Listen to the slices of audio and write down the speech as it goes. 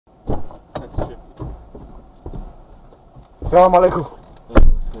Assalamu alaikum. Hey,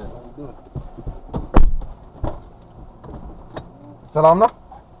 what's good? How you doing? Salamna?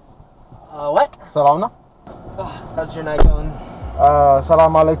 What? Salamna? How's your night going?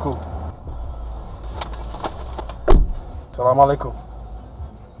 Salam alaikum. Salam alaikum.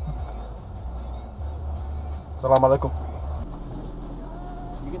 Salam alaikum.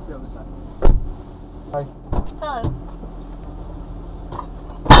 You can sit on the side. Hi. Hello.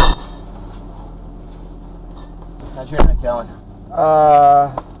 How's your night going?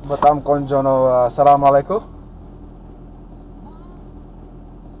 በጣም ቆንጆ ነው. ሰላም አለይኩም.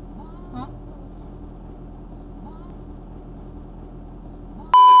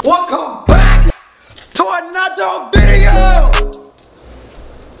 Welcome back to another video!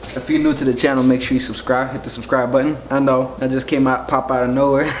 If you're new to the channel, make sure you subscribe. Hit the subscribe button. I know, I just came out, pop out of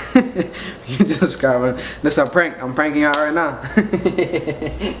nowhere. You hit the subscribe button. This is a prank. I'm pranking y'all right now.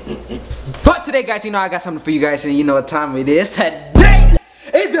 But today, guys, you know I got something for you guys, and you know what time it is. Today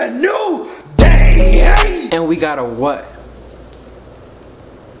is a new day! And we got a what?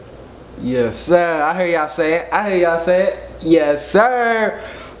 Yes, sir. I hear y'all say it. I hear y'all say it. Yes, sir.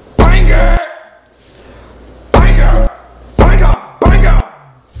 Banger! Banger! Banger! Banger!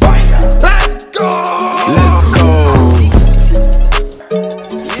 Banger! Let's go! Let's go!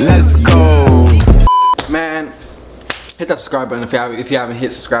 Let's go! Man, hit that subscribe button if you haven't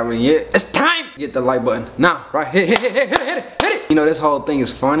hit subscribe button yet. It's time! Hit the like button. Now, right? Hit it! You know, this whole thing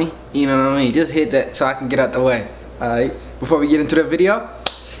is funny. You know what I mean? Just hit that so I can get out the way. Alright? Before we get into the video,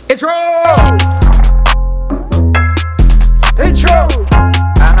 intro! Intro!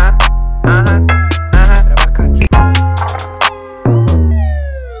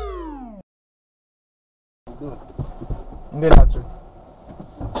 እንዴት ናችሁ?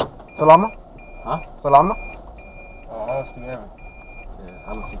 ሰላም ነው? ሰላም ነው? I don't speak Arabic. Yeah, I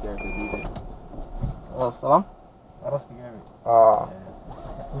don't speak Arabic either. ሰላም? I don't speak Arabic.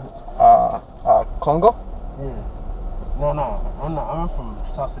 Congo? Yeah. No, I'm from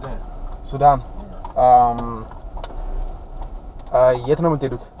South Sudan. ሱዳን? የት ነው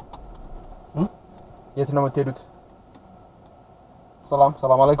የምትሄዱት? የት ነው የምትሄዱት?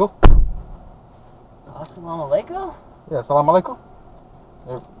 ሰላም አለይኩም. Assalamu alaikum? Yeah, salam alaikum.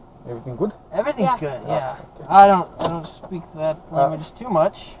 Everything good? Everything's good, yeah. Okay. I don't speak that language too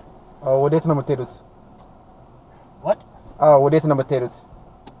much. ወዴት ነው የምትሄዱት? What? ወዴት ነው የምትሄዱት?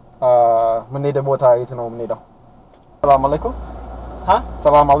 የምንሄደው ቦታ የት ነው የምንሄደው? ሰላም አለይኩም. Huh?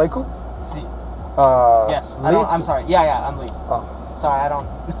 ሰላም አለይኩም. See. Yes. I'm sorry. Yeah, I'm Leaf. Sorry, I don't.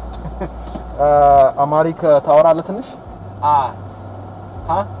 Amharic ታወራለህ ትንሽ?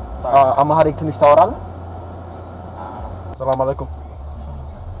 Huh? Sorry. Amharic ትንሽ ታወራለህ? ሰላም አለይኩም.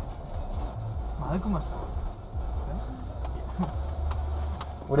 Alaikum assalam.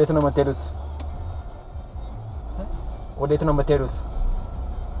 ወዴት ነው የምትሄዱት? ወዴት ነው የምትሄዱት?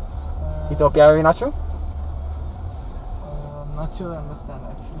 ኢትዮጵያዊ ናችሁ? I'm not sure I understand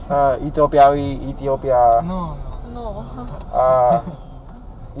actually. ኢትዮጵያ No.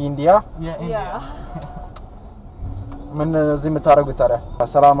 ኢንዲያ? Yeah, India. ምን እዚህ የምታደርጉት ታዲያ?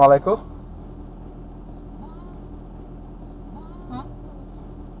 ሰላም አለይኩም.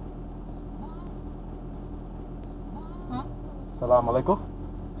 Salam alaikum.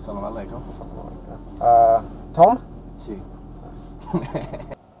 Assalamu alaikum. Tom? See.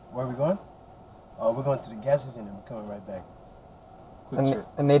 Where are we going? Oh, we're going to the gas station and we're coming right back. Quick trip.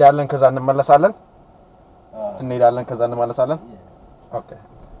 እንሄዳለን ከዛ እንመለሳለን? እንሄዳለን ከዛ እንመለሳለን? Yeah. ኦኬ.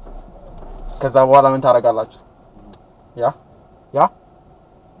 ከዛ በኋላ ምን ታደርጋላችሁ? ያ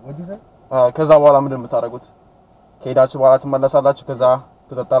What did you say? ከዛ በኋላ ምንድን ነው የምታደርጉት? ከሄዳችሁ በኋላ ትመለሳላችሁ ከዛ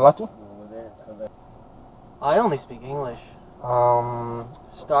ትጠጣላችሁ? Over there. Come back. I only speak English.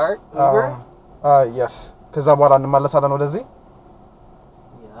 Start Uber? Yes. ከዛ በኋላ እንመለሳለን ወደዚህ?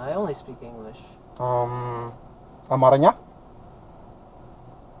 Yeah, I only speak English. አማርኛ?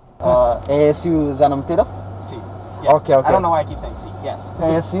 ASU እዛ ነው የምትሄደው? C. Yes. Okay. I don't know why I keep saying C. Yes.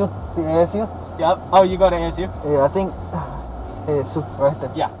 ASU? ASU? Yep. Oh, you go to ASU? Yeah, I think ASU right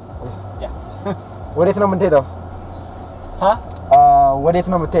there. Yeah. ወዴት ነው የምትሄደው? Huh? ወዴት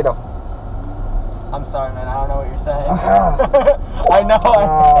ነው የምትሄደው? I'm sorry, man. I don't know what you're saying. I know.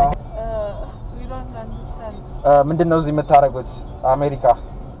 We don't understand. ምንድን ነው እዚህ የምታደርጉት? አሜሪካ?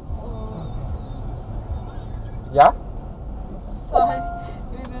 ያ? Sorry,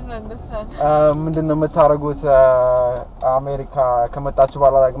 we don't understand. ምንድን ነው የምታደርጉት? አሜሪካ ከመጣችሁ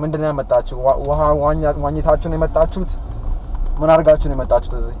በኋላ ምንድን ነው ያመጣችሁ? ውሃ ዋኝታችሁ ነው የመጣችሁት? ምን አድርጋችሁ ነው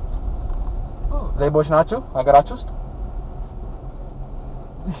የመጣችሁት እዚህ? ሌቦች ናችሁ ሀገራችሁ ውስጥ?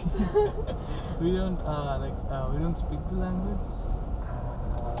 We don't speak the language.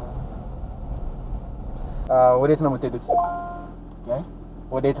 ወዴት ነው የምትሄዱት? Okay.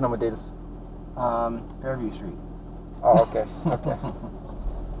 ወዴት ነው የምትሄዱት? Fairview Street. ኦኬ ኦኬ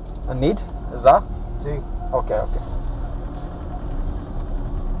እንሂድ እዛ። See? ኦኬ ኦኬ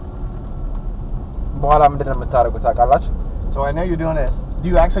በኋላ ምንድን ነው የምታደርጉት ታውቃላችሁ? So I know you're doing this. Do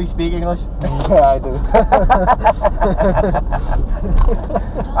you actually speak English? Yeah, I do.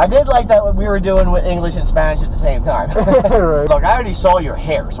 I did like that we were doing with English and Spanish at the same time. Right. Look, I already saw your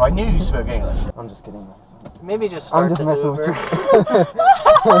hair, so I knew you spoke English. I'm just kidding. Maybe just I'm start just the messing Uber. with you.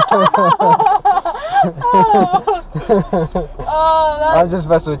 I'm just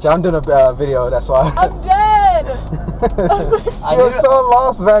messing with you. I'm doing a video, that's why. I'm dead. She was so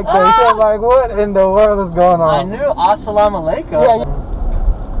lost back there. She was like, what in the world is going on? I knew Assalamu alaikum. Yeah.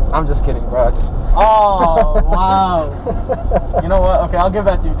 I'm just kidding, bro. Oh, wow. You know what? Okay, I'll give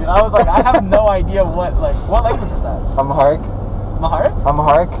that to you, dude. I was like, I have no idea what language is that? Amharic. Amharic?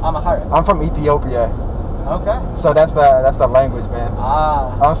 Amharic. Amharic. I'm from Ethiopia. Okay. So that's the language, man. Ah.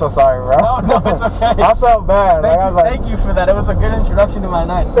 I'm so sorry, bro. No, it's okay. I felt bad. Thank you for that. It was a good introduction to my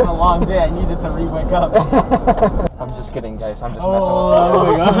night. It's been a long day. I needed to re-wake up. I'm just kidding, guys. I'm just messing with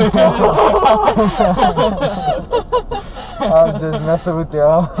you. I'm just messing with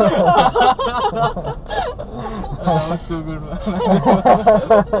y'all. That was too good, man.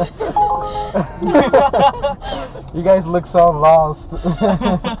 You guys look so lost.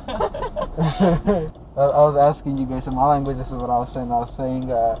 I was asking you guys in my language. This is what I was saying. I was saying,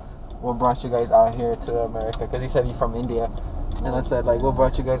 what brought you guys out here to America? Because he said he's from India, and I said like, what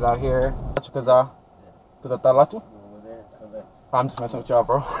brought you guys out here? I'm just messing with y'all,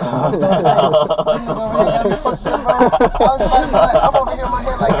 bro. I was I'm over here in my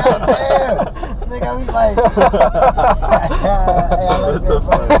head like, God damn. Nigga, I was like, hey, I like that,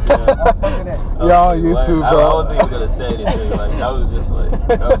 bro. I'm fucking that. Y'all YouTube, bro. I wasn't even gonna say anything. Like I was just like,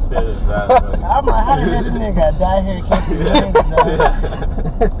 I'm standing back. Like, I'm like, how did this nigga die here? Can't see the nigga,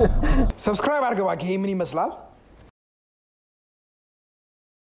 Subscribe አድርገው ይሄ ምን ይመስላል?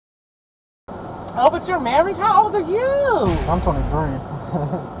 Oh, but you're married? How old are you? I'm 23.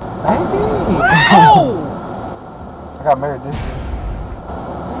 Baby. Oh! I got married this year.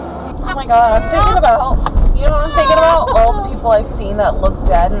 Oh my god, I'm thinking about, you know what I'm thinking about? All the people I've seen that look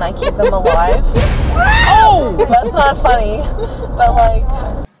dead and I keep them alive. Oh! That's not funny. But like,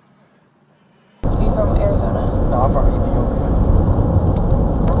 are you from Arizona? No, I'm from Ethiopia.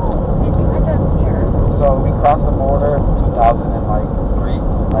 Did you end up here? So we crossed the border in 2003.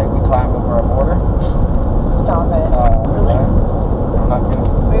 Like we climbed over a border. Stop it. Really? I'm not kidding.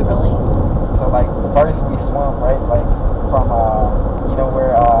 Wait, really? So like first we swam, right? Like from you know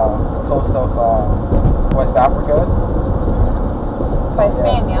where the coast of West Africa is? So, By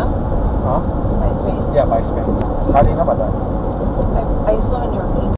Spain, yeah? Huh? By Spain. Yeah, by Spain. How do you know about that?